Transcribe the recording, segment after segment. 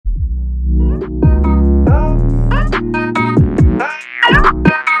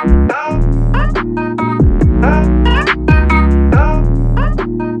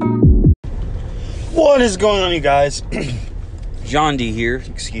is going on, you guys? John D here,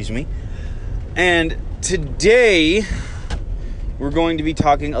 excuse me. And today, we're going to be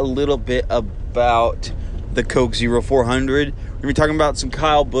talking a little bit about the Coke Zero 400. We're going to be talking about some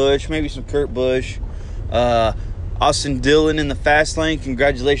Kyle Busch, maybe some Kurt Busch, Austin Dillon in the fast lane.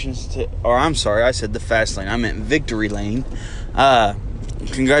 Congratulations to, or I'm sorry, I said the fast lane. I meant victory lane.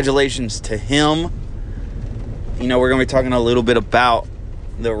 Congratulations to him. You know, we're going to be talking a little bit about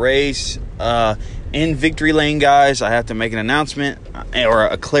the race. In victory lane, guys, I have to make an announcement, or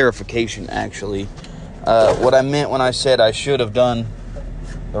a clarification, actually. What I meant when I said I should have done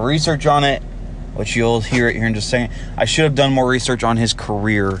the research on it, which you'll hear it here in just a second. I should have done more research on his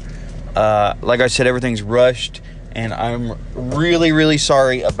career. Like I said, everything's rushed, and I'm really, really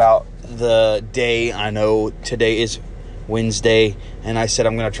sorry about the day. I know today is Wednesday, and I said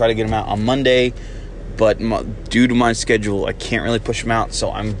I'm going to try to get him out on Monday. But due to my schedule, I can't really push them out.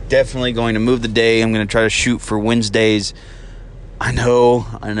 So I'm definitely going to move the day. I'm going to try to shoot for Wednesdays. I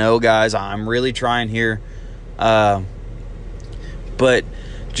know, guys. I'm really trying here. But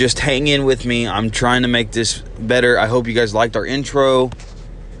just hang in with me. I'm trying to make this better. I hope you guys liked our intro.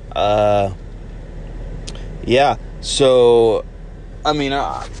 Yeah. So, I mean,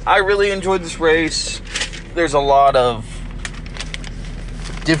 I really enjoyed this race. There's a lot of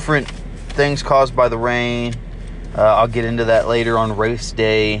different things caused by the rain. I'll get into that later on race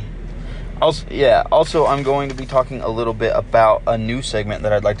day. Also, I'm going to be talking a little bit about a new segment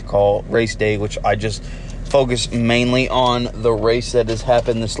that I'd like to call Race Day, which I just focus mainly on the race that has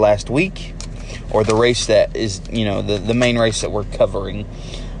happened this last week, or the race that is, you know, the main race that we're covering.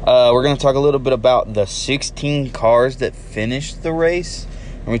 We're going to talk a little bit about the 16 cars that finished the race,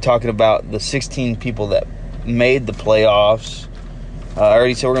 and we're talking about the 16 people that made the playoffs. I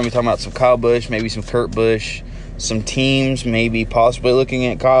already said we're going to be talking about some Kyle Busch, maybe some Kurt Busch, some teams, maybe possibly looking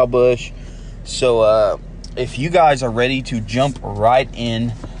at Kyle Busch. So if you guys are ready to jump right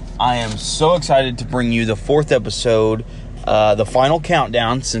in, I am so excited to bring you the 4th episode, the final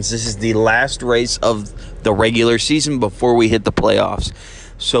countdown, since this is the last race of the regular season before we hit the playoffs.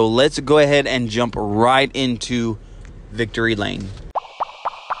 So let's go ahead and jump right into Victory Lane.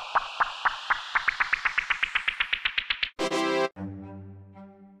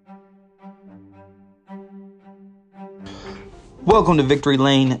 Welcome to Victory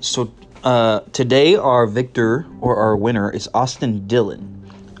Lane. So today our victor, or our winner, is Austin Dillon.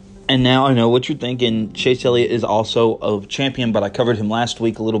 And now I know what you're thinking. Chase Elliott is also a champion, but I covered him last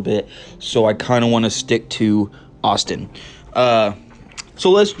week a little bit, so I kind of want to stick to Austin. So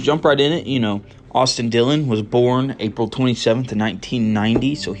let's jump right in it. You know, Austin Dillon was born April 27th,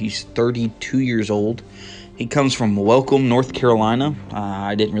 1990, so he's 32 years old. He comes from Welcome, North Carolina.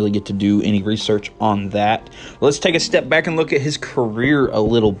 I didn't really get to do any research on that. Let's take a step back and look at his career a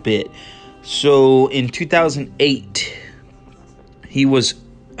little bit. So in 2008, he was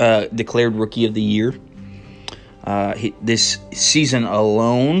declared Rookie of the Year. This season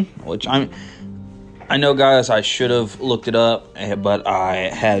alone, which I know, guys, I should have looked it up, but I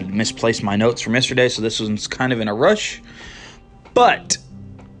had misplaced my notes from yesterday, so this was kind of in a rush. But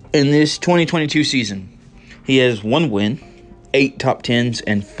in this 2022 season, he has 1 win, 8 top 10s,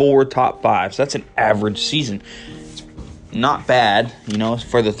 and 4 top 5s. That's an average season. It's not bad, you know,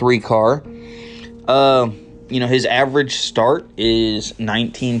 for the 3-car. You know, his average start is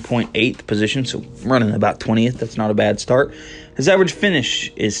 19.8th position, so running about 20th. That's not a bad start. His average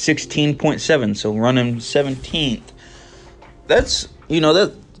finish is 16.7, so running 17th. That's, you know,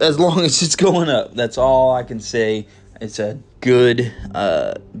 that as long as it's going up, that's all I can say. It's a good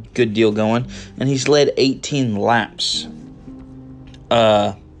deal going, and he's led 18 laps.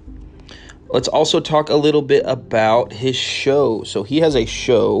 Let's also talk a little bit about his show. So he has a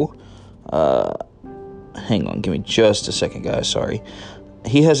show. Hang on, give me just a second, guys. Sorry.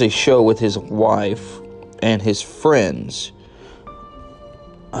 He has a show with his wife and his friends.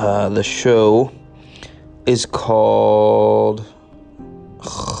 The show is called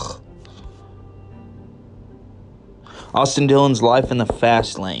Austin Dillon's Life in the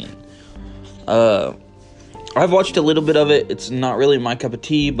Fast Lane. I've watched a little bit of it. It's not really my cup of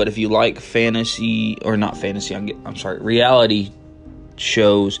tea, but if you like reality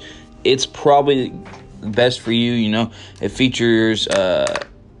shows, it's probably best for you. You know, it features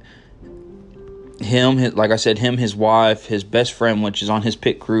him, like I said, his wife, his best friend, which is on his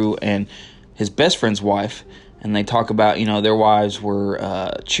pit crew, and his best friend's wife, and they talk about, you know, their wives were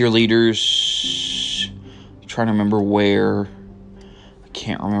cheerleaders. I'm trying to remember where. I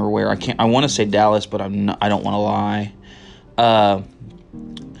can't remember where. I want to say Dallas, but I don't want to lie.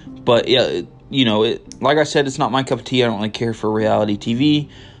 But yeah, you know, like I said, it's not my cup of tea. I don't really care for reality TV.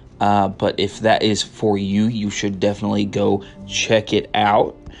 But if that is for you, you should definitely go check it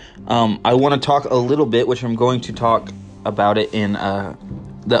out. I want to talk a little bit, which I'm going to talk about it in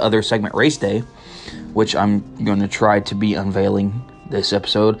the other segment, Race Day, which I'm going to try to be unveiling this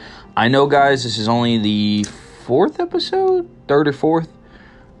episode. I know, guys, this is only the third or fourth,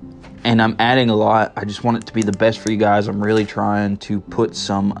 and I'm adding a lot. I just want it to be the best for you guys. I'm really trying to put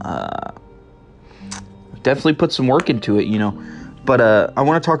some work into it, But I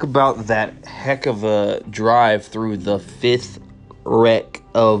want to talk about that heck of a drive through the fifth wreck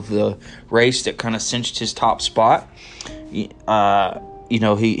of the race that kind of cinched his top spot. He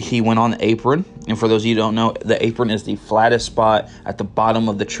went on the apron, and for those of you who don't know, the apron is the flattest spot at the bottom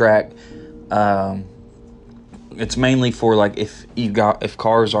of the track. It's mainly for like if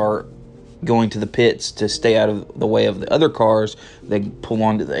cars are going to the pits to stay out of the way of the other cars, they pull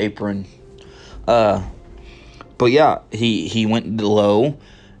onto the apron. But yeah, he went low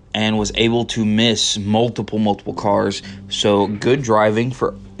and was able to miss multiple cars. So good driving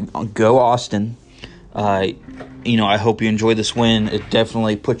for go Austin. I hope you enjoy this win. It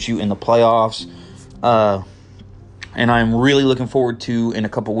definitely puts you in the playoffs. And I'm really looking forward to, in a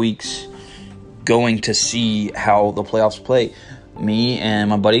couple weeks, going to see how the playoffs play. Me and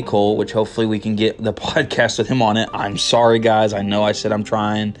my buddy Cole, which hopefully we can get the podcast with him on it. I'm sorry, guys. I know I said I'm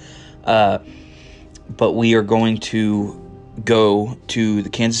trying. But we are going to go to the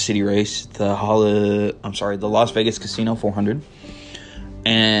Kansas City race, the Las Vegas Casino 400.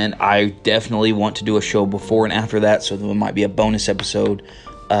 And I definitely want to do a show before and after that, so there might be a bonus episode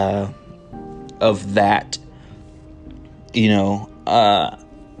of that,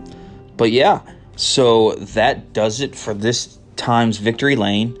 But yeah, so that does it for this time's Victory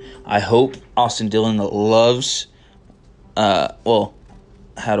Lane. I hope Austin Dillon loves, how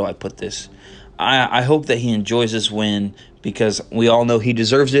do I put this? I hope that he enjoys this win because we all know he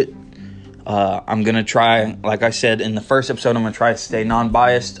deserves it. I'm going to try, like I said in the first episode, I'm going to try to stay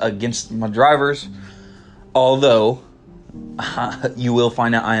non-biased against my drivers. Although, you will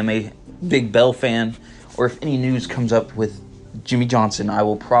find out I am a big Bell fan. Or if any news comes up with Jimmy Johnson, I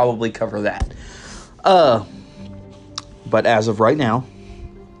will probably cover that. But as of right now,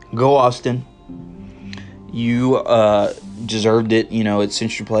 go Austin. You deserved it. It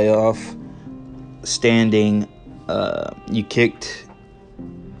cinched your playoff standing. You kicked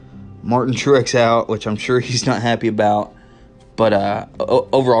Martin Truex out, which I'm sure he's not happy about. But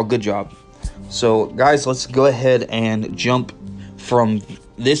overall, good job. So, guys, let's go ahead and jump from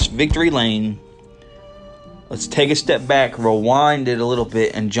this victory lane. Let's take a step back, rewind it a little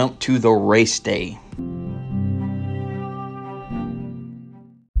bit, and jump to the race day.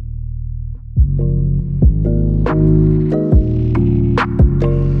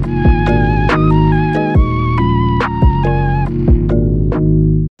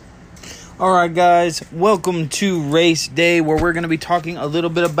 Alright guys, welcome to Race Day, where we're going to be talking a little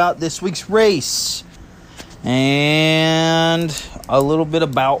bit about this week's race. And a little bit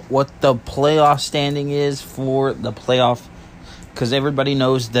about what the playoff standing is for the playoff. Because everybody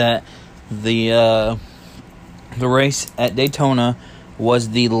knows that the race at Daytona was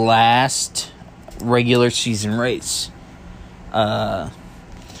the last regular season race. So,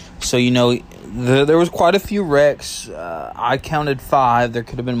 there was quite a few wrecks. I counted 5. There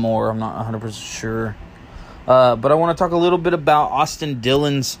could have been more. I'm not 100% sure. But I want to talk a little bit about Austin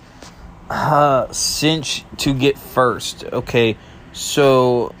Dillon's cinch to get first. Okay,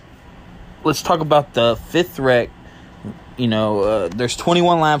 so let's talk about the 5th wreck. There's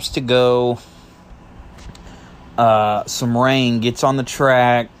 21 laps to go. Some rain gets on the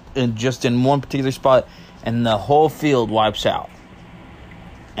track and just in one particular spot, and the whole field wipes out.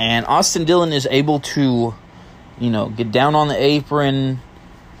 And Austin Dillon is able to, get down on the apron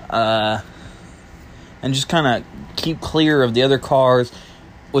and just kind of keep clear of the other cars,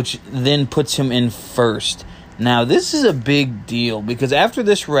 which then puts him in first. Now, this is a big deal because after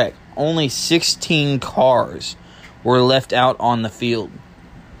this wreck, only 16 cars were left out on the field.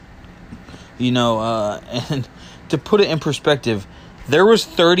 And to put it in perspective, there was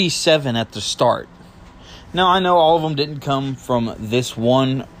 37 at the start. Now, I know all of them didn't come from this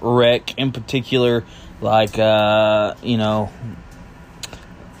one wreck in particular. Like, let's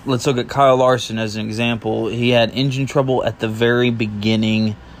look at Kyle Larson as an example. He had engine trouble at the very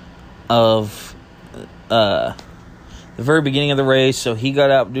beginning of the race, so he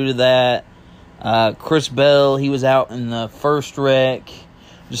got out due to that. Chris Bell, he was out in the first wreck.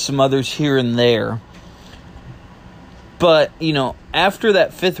 Just some others here and there. But, after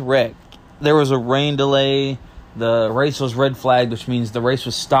that 5th wreck, there was a rain delay. The race was red flagged, which means the race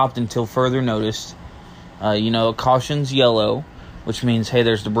was stopped until further notice. Caution's yellow. which means, hey,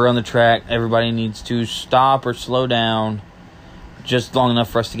 there's debris on the track. Everybody needs to stop or slow down just long enough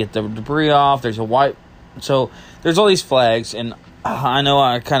for us to get the debris off. There's a white. So there's all these flags, and I know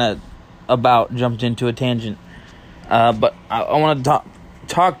I kind of jumped into a tangent, but I want to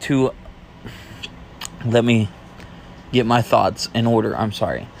talk to. Let me get my thoughts in order. I'm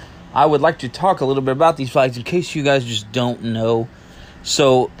sorry. I would like to talk a little bit about these flags in case you guys just don't know.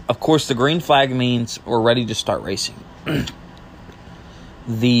 So, of course, the green flag means we're ready to start racing.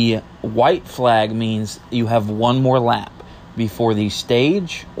 The white flag means you have one more lap before the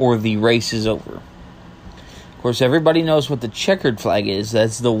stage or the race is over. Of course, everybody knows what the checkered flag is.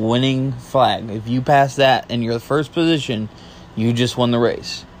 That's the winning flag. If you pass that and you're the first position, you just won the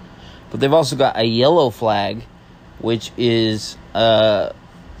race. But they've also got a yellow flag, which is a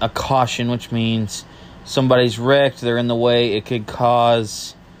caution, which means somebody's wrecked, they're in the way. It could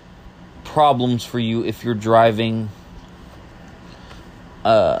cause problems for you if you're driving.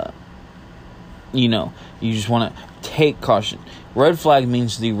 You just want to take caution. Red flag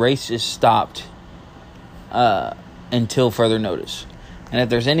means the race is stopped until further notice. And if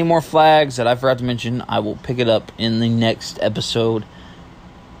there's any more flags that I forgot to mention, I will pick it up in the next episode.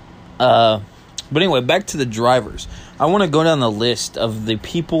 But anyway, back to the drivers. I want to go down the list of the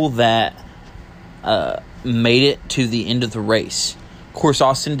people that made it to the end of the race. Of course,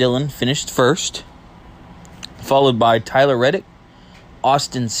 Austin Dillon finished first, followed by Tyler Reddick,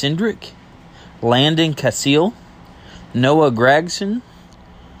 Austin Cindric, Landon Cassill, Noah Gragson,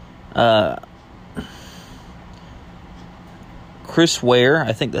 Chris Ware,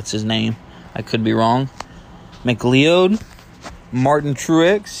 I think that's his name. I could be wrong. McLeod, Martin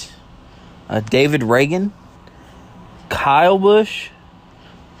Truex, David Reagan, Kyle Busch,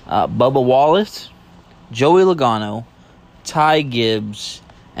 Bubba Wallace, Joey Logano, Ty Gibbs,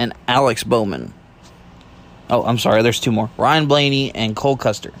 and Alex Bowman. Oh, I'm sorry, there's two more. Ryan Blaney and Cole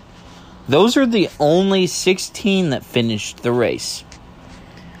Custer. Those are the only 16 that finished the race.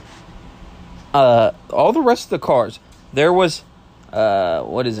 All the rest of the cars, there was,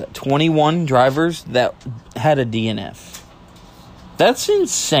 21 drivers that had a DNF. That's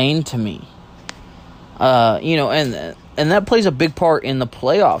insane to me. And that plays a big part in the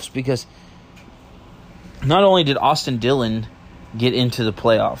playoffs because not only did Austin Dillon get into the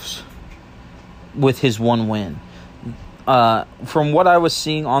playoffs with his one win, from what I was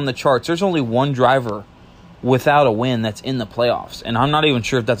seeing on the charts, there's only one driver without a win that's in the playoffs. And I'm not even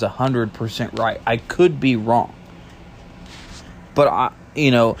sure if that's 100% right. I could be wrong. But, I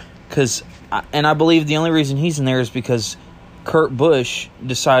believe the only reason he's in there is because Kurt Busch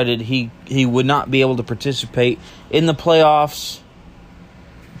decided he would not be able to participate in the playoffs,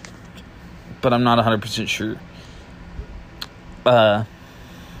 but I'm not 100% sure.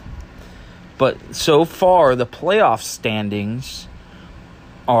 But so far, the playoff standings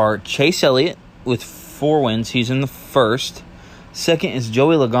are Chase Elliott with 4 wins. He's in the first. Second is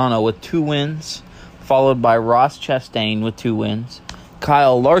Joey Logano with 2 wins, followed by Ross Chastain with 2 wins.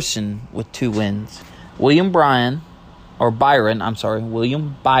 Kyle Larson with 2 wins. William Byron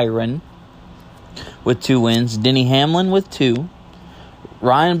with 2 wins. Denny Hamlin with 2.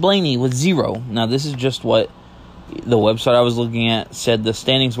 Ryan Blaney with 0. Now, this is just what the website I was looking at said the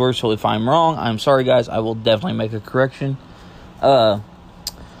standings were, so if I'm wrong, I'm sorry, guys. I will definitely make a correction. So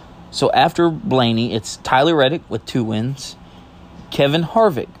after Blaney, it's Tyler Reddick with 2 wins. Kevin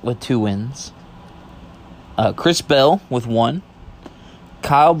Harvick with 2 wins. Chris Bell with 1.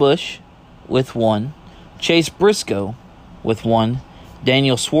 Kyle Busch with 1. Chase Briscoe with 1.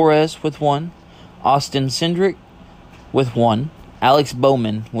 Daniel Suarez with 1. Austin Cindric with 1. Alex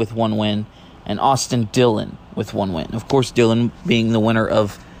Bowman with 1 win. And Austin Dillon with 1 win. Of course, Dillon being the winner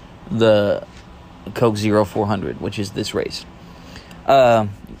of the Coke Zero 400, which is this race. That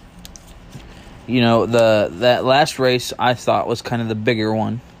last race I thought was kind of the bigger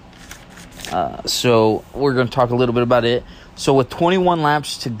one. So we're going to talk a little bit about it. So with 21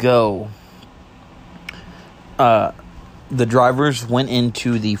 laps to go, the drivers went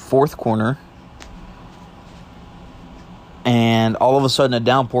into the 4th corner, and all of a sudden a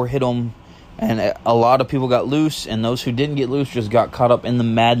downpour hit them, and a lot of people got loose, and those who didn't get loose just got caught up in the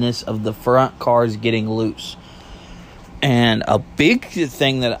madness of the front cars getting loose. And a big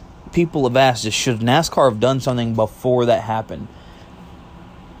thing that people have asked is, should NASCAR have done something before that happened?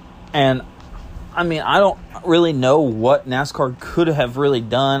 And I mean, I don't really know what NASCAR could have really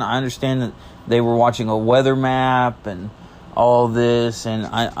done. I understand that they were watching a weather map and all this, and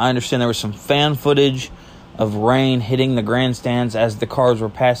I understand there was some fan footage of rain hitting the grandstands as the cars were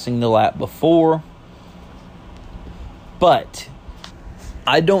passing the lap before. But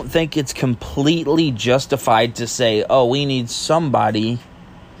I don't think it's completely justified to say, oh, we need somebody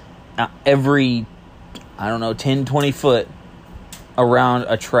every, 10, 20 foot around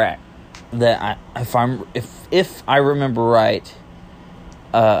a track. That if I remember right,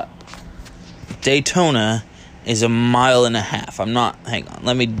 Daytona is 1.5 miles. Hang on,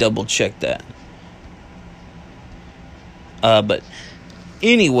 let me double check that. But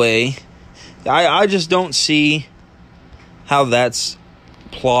anyway, I just don't see how that's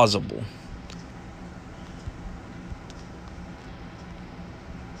plausible.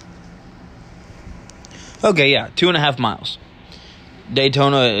 Okay, yeah, 2.5 miles.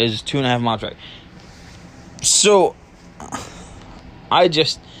 Daytona is 2.5 mile track. So, like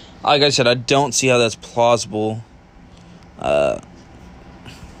I said, I don't see how that's plausible.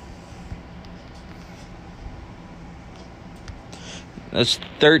 That's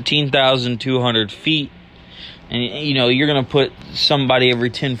 13,200 feet. And, you're going to put somebody every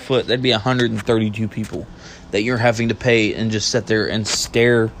 10 foot. That'd be 132 people that you're having to pay and just sit there and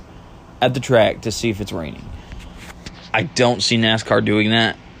stare at the track to see if it's raining. I don't see NASCAR doing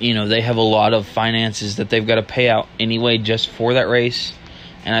that. They have a lot of finances that they've got to pay out anyway just for that race.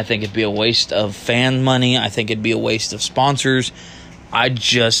 And I think it'd be a waste of fan money. I think it'd be a waste of sponsors. I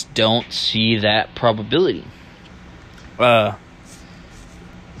just don't see that probability. But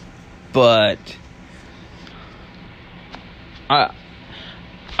I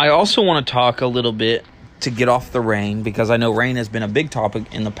also want to talk a little bit to get off the rain, because I know rain has been a big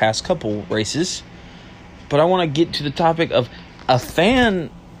topic in the past couple races. But I want to get to the topic of a fan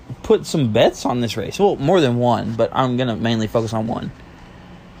put some bets on this race. Well, more than one, but I'm going to mainly focus on one.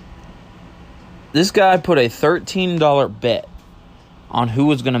 This guy put a $13 bet on who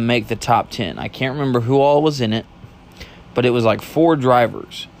was going to make the top 10. I can't remember who all was in it, but it was like 4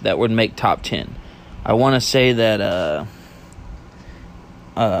 drivers that would make top 10. I want to say that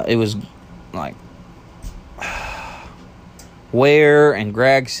it was like Ware and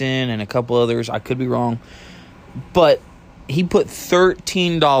Gregson and a couple others. I could be wrong. But he put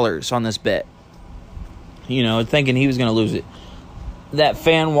 $13 on this bet, thinking he was going to lose it. That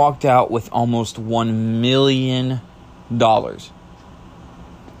fan walked out with almost $1 million. Because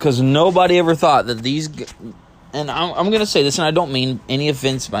nobody ever thought that these... And I'm going to say this, and I don't mean any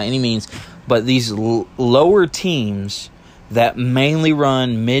offense by any means, but these lower teams that mainly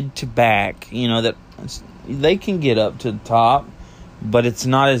run mid to back, that they can get up to the top, but it's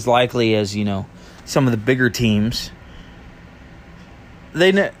not as likely as, some of the bigger teams.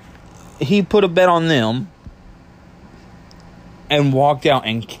 He put a bet on them and walked out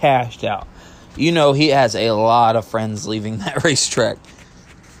and cashed out. He has a lot of friends leaving that racetrack.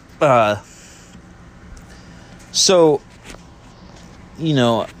 So,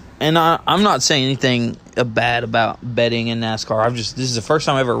 and I'm not saying anything bad about betting in NASCAR. This is the first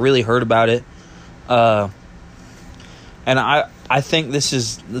time I've ever really heard about it. And I think this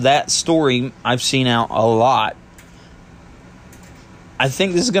is that story I've seen out a lot. I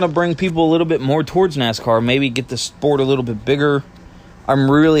think this is going to bring people a little bit more towards NASCAR, maybe get the sport a little bit bigger. I'm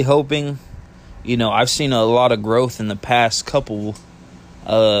really hoping. I've seen a lot of growth in the past couple.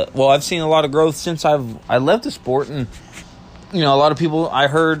 I've seen a lot of growth since I left the sport, and a lot of people, I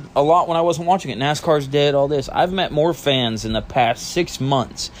heard a lot when I wasn't watching it. NASCAR's dead, all this. I've met more fans in the past 6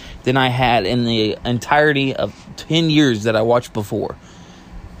 months than I had in the entirety of 10 years that I watched before.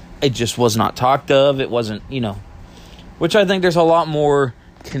 It just was not talked of. It wasn't, which I think there's a lot more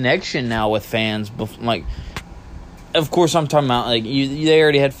connection now with fans. Like, of course, I'm talking about, like, they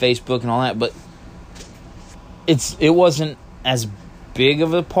already had Facebook and all that, but it wasn't as big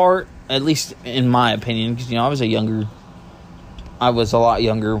of a part, at least in my opinion, because, I was a lot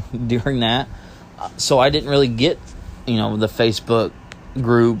younger during that, so I didn't really get, the Facebook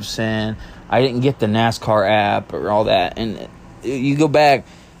groups, and I didn't get the NASCAR app or all that. And you go back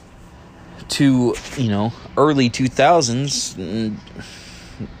to, early 2000s, and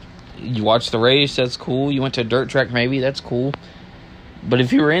you watch the race, that's cool. You went to a dirt track, maybe, that's cool. But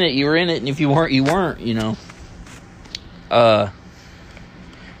if you were in it, you were in it, and if you weren't, you weren't,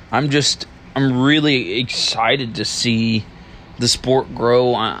 I'm really excited to see the sport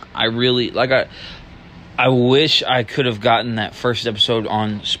grow. I really, I wish I could have gotten that first episode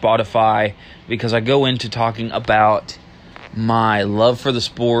on Spotify, because I go into talking about my love for the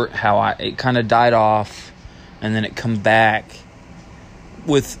sport, how it kind of died off, and then it come back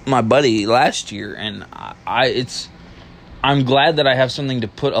with my buddy last year, and I'm glad that I have something to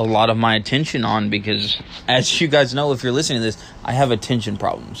put a lot of my attention on, because as you guys know, if you're listening to this, I have attention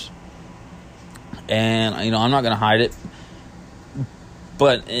problems, and I'm not going to hide it.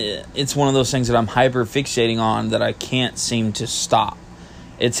 But it's one of those things that I'm hyper fixating on that I can't seem to stop.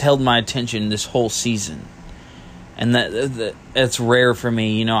 it's held my attention this whole season. And that's rare for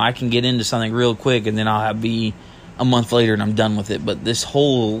me. You know, I can get into something real quick and then I'll be a month later and I'm done with it. But this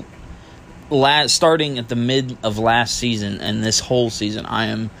whole starting at the mid of last season and this whole season, I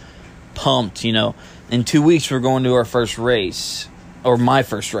am pumped. You know, in 2 weeks we're going to our first race, or my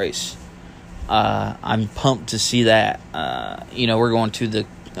first race. I'm pumped to see that. You know, we're going to the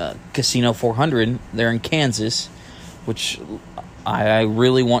Casino 400 there in Kansas, which I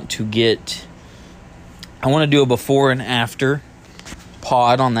really want to get. I want to do a before and after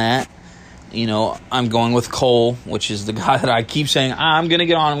pod on that. You know, I'm going with Cole, which is the guy that I keep saying, I'm going to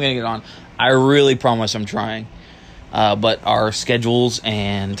get on. I really promise I'm trying. But our schedules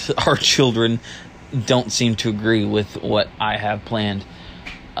and our children don't seem to agree with what I have planned.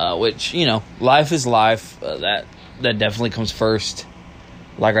 Which, you know, life is life. That definitely comes first.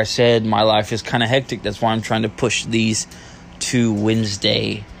 Like I said, my life is kind of hectic. That's why I'm trying to push these to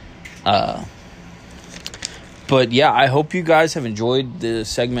Wednesday. But yeah, I hope you guys have enjoyed the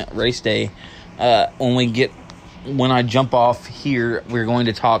segment Race Day. When I jump off here, we're going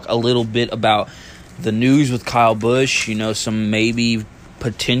to talk a little bit about the news with Kyle Busch. You know, some maybe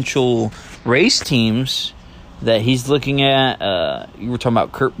potential race teams that he's looking at. You were talking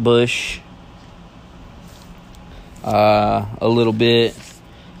about Kurt Busch a little bit.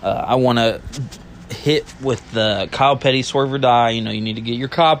 I want to hit with the Kyle Petty Swerve or Die. You know, you need to get your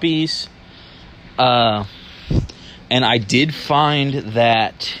copies. And I did find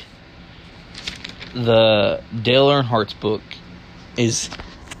that the Dale Earnhardt's book is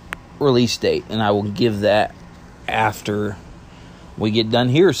release date, and I will give that after we get done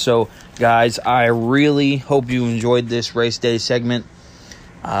here. So, guys, I really hope you enjoyed this Race Day segment.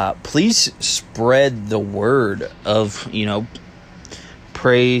 Please spread the word of, you know,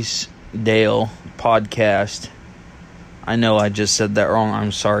 Praise Dale podcast. I know I just said that wrong.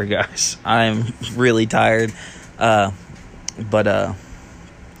 I'm sorry, guys. I'm really tired. But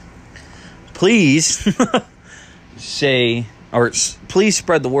please please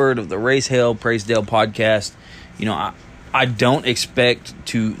spread the word of the Race Hale, Praise Dale podcast. You know, I don't expect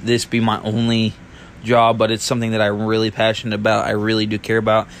this be my only job, but it's something that I'm really passionate about. I really do care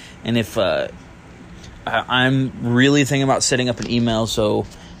about. And if I'm really thinking about setting up an email, so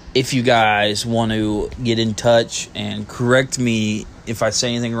if you guys want to get in touch and correct me if I say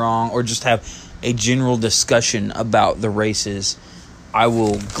anything wrong, or just have a general discussion about the races, I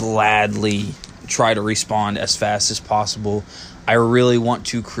will gladly try to respond as fast as possible. I really want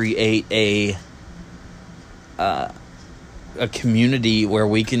to create a community where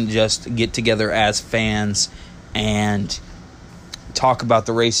we can just get together as fans and talk about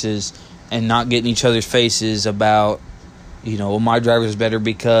the races and not get in each other's faces about, you know, my driver's better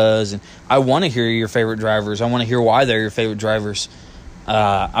because. And I want to hear your favorite drivers. I want to hear why they're your favorite drivers.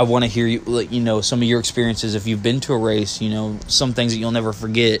 I want to hear you know, some of your experiences if you've been to a race. You know, some things that you'll never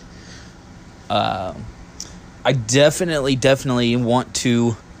forget. I definitely want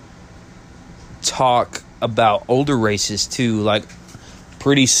to talk about older races too. Like,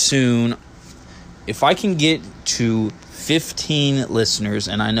 pretty soon, if I can get to 15 listeners,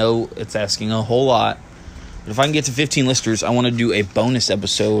 and I know it's asking a whole lot, but if I can get to 15 listeners, I want to do a bonus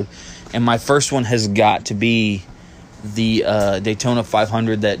episode. And my first one has got to be the Daytona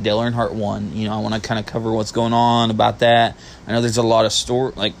 500 that Dale Earnhardt won. You know, I want to kind of cover what's going on about that. I know there's a lot of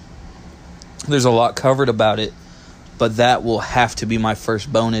there's a lot covered about it, but that will have to be my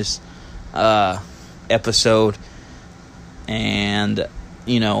first bonus episode. And,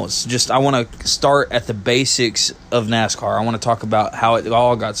 you know, it's just, I want to start at the basics of NASCAR. I want to talk about how it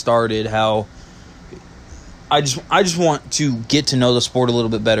all got started, how I just want to get to know the sport a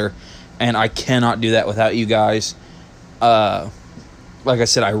little bit better, and I cannot do that without you guys. Like I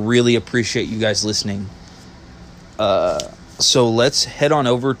said, I really appreciate you guys listening. So let's head on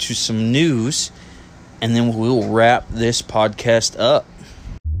over to some news, and then we'll wrap this podcast up.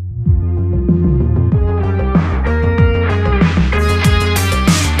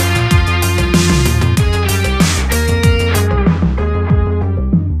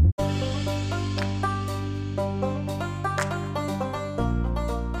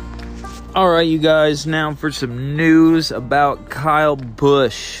 Alright, you guys, now for some news about Kyle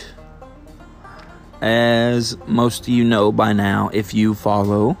Busch. As most of you know by now, if you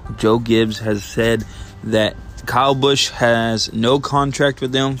follow, Joe Gibbs has said that Kyle Busch has no contract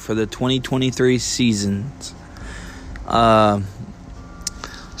with them for the 2023 seasons.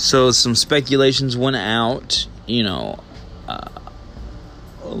 So some speculations went out, you know.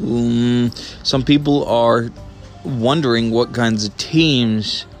 Some people are wondering what kinds of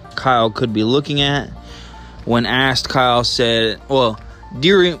teams Kyle could be looking at. When asked, Kyle said, well,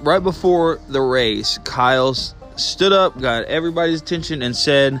 right before the race, Kyle stood up, got everybody's attention, and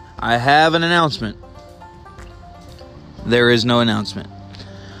said, "I have an announcement." There is no announcement,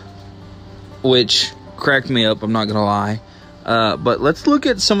 which cracked me up, I'm not going to lie. But let's look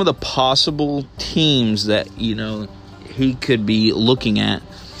at some of the possible teams that, he could be looking at.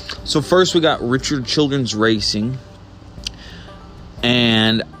 So first we got Richard Children's Racing.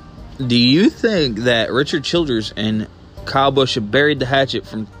 And do you think that Richard Childress and Kyle Busch have buried the hatchet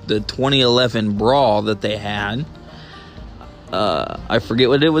from the 2011 brawl that they had? I forget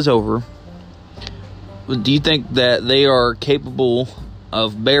what it was over. Do you think that they are capable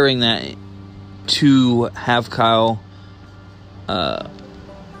of bearing that to have Kyle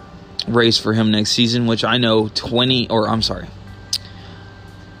race for him next season? Which I know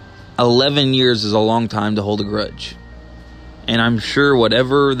 11 years is a long time to hold a grudge. And I'm sure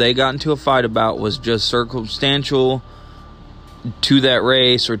whatever they got into a fight about was just circumstantial to that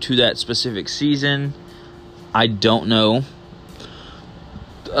race or to that specific season. I don't know.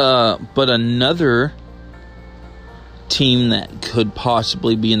 But another team that could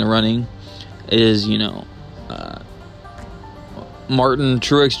possibly be in the running is, Martin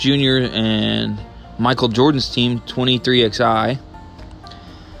Truex Jr. and Michael Jordan's team, 23XI.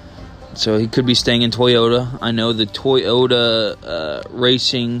 So he could be staying in Toyota. I know the Toyota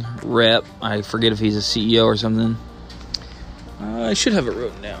racing rep, I forget if he's a CEO or something. I should have it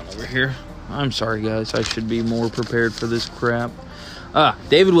written down over here. I'm sorry, guys. I should be more prepared for this crap.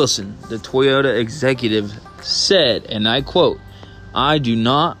 David Wilson, the Toyota executive, said, and I quote, "I do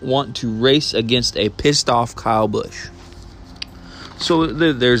not want to race against a pissed-off Kyle Busch." So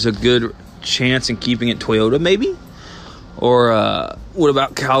there's a good chance in keeping it Toyota, maybe? Or what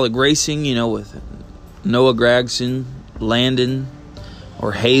about Cowlick Racing, with Noah Gragson, Landon,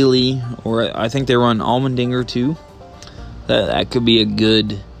 or Haley, or I think they run Allmendinger too. That could be a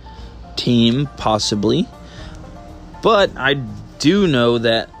good team, possibly. But I do know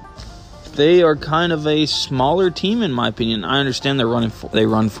that they are kind of a smaller team, in my opinion. I understand they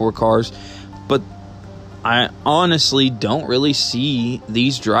run 4 cars, but I honestly don't really see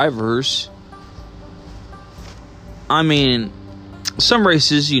these drivers. I mean, some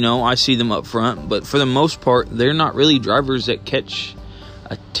races, I see them up front, but for the most part, they're not really drivers that catch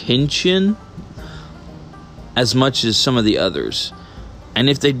attention as much as some of the others. And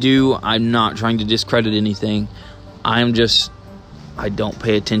if they do, I'm not trying to discredit anything. I don't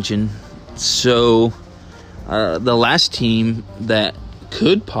pay attention. So, the last team that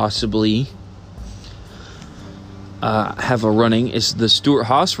could possibly have a running is the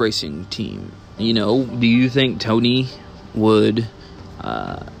Stewart-Haas Racing team. Do you think Tony would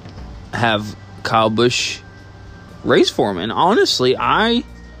have Kyle Busch race for him? And honestly,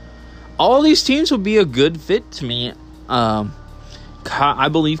 all these teams would be a good fit to me. I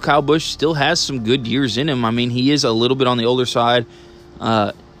believe Kyle Busch still has some good years in him. I mean, he is a little bit on the older side.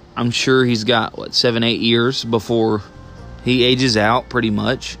 I'm sure he's got, 7-8 years before he ages out, pretty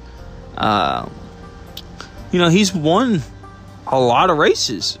much. He's won a lot of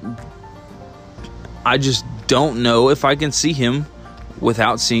races. I just don't know if I can see him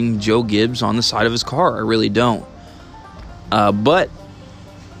without seeing Joe Gibbs on the side of his car. I really don't. But,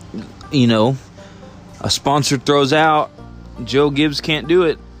 a sponsor throws out, Joe Gibbs can't do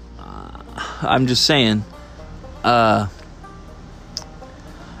it. I'm just saying. And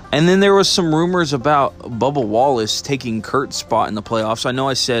then there was some rumors about Bubba Wallace taking Kurt's spot in the playoffs. I know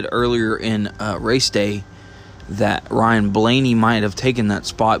I said earlier in race day that Ryan Blaney might have taken that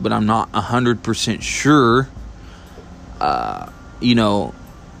spot, but I'm not 100% sure. I know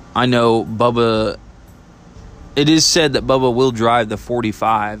Bubba... It is said that Bubba will drive the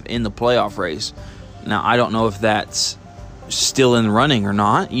 45 in the playoff race. Now, I don't know if that's still in the running or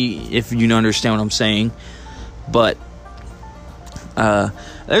not, if you understand what I'm saying. But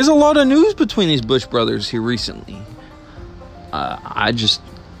there's a lot of news between these Busch brothers here recently.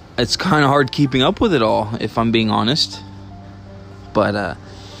 It's kind of hard keeping up with it all, if I'm being honest. But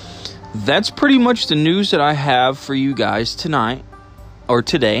that's pretty much the news that I have for you guys tonight, or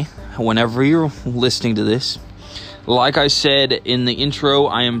today, whenever you're listening to this. Like I said in the intro,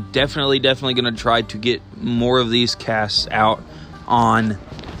 I am definitely going to try to get more of these casts out on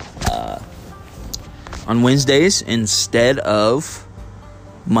Wednesdays instead of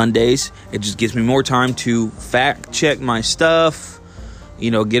Mondays. It just gives me more time to fact check my stuff,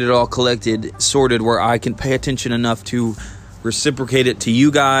 get it all collected, sorted, where I can pay attention enough to reciprocate it to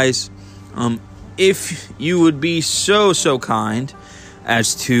you guys. If you would be so kind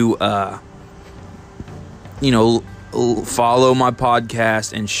as to follow my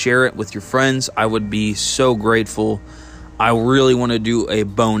podcast and share it with your friends, I would be so grateful. I really want to do a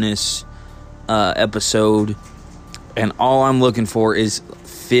bonus episode, and all I'm looking for is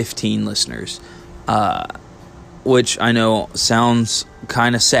 15 listeners, which I know sounds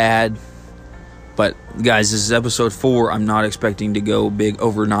kind of sad, but guys, this is episode 4. I'm not expecting to go big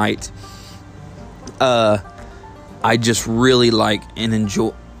overnight. I just really like and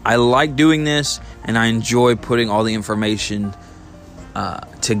enjoy. I like doing this, and I enjoy putting all the information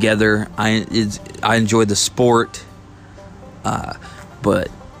together. I enjoy the sport,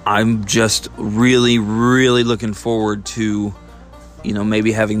 but I'm just really, really looking forward to,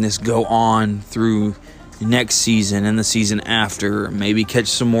 maybe having this go on through next season and the season after. Maybe catch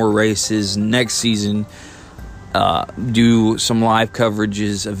some more races next season. Do some live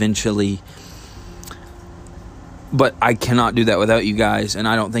coverages eventually. But I cannot do that without you guys, and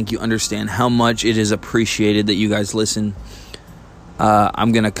I don't think you understand how much it is appreciated that you guys listen.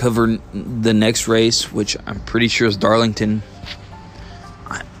 I'm going to cover the next race, which I'm pretty sure is Darlington.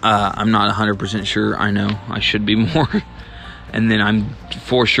 I'm not 100% sure. I know I should be more. And then I'm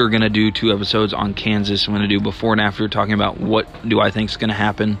for sure going to do 2 episodes on Kansas. I'm going to do before and after, talking about what do I think is going to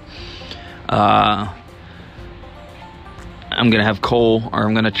happen. I'm going to have Cole, or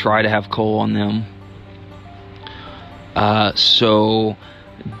I'm going to try to have Cole on them. So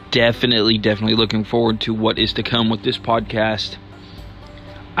definitely looking forward to what is to come with this podcast.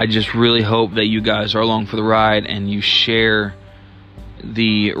 I just really hope that you guys are along for the ride and you share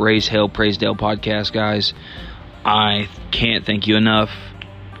the Raise Hale, Praise Dale podcast, guys. I can't thank you enough.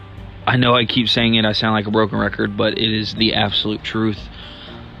 I know I keep saying it, I sound like a broken record, but it is the absolute truth.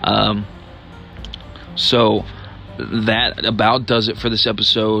 So that about does it for this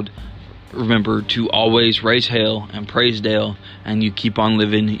episode. Remember to always raise Hale and praise Dale, and you keep on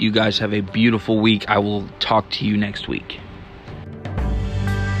living. You guys have a beautiful week. I will talk to you next week.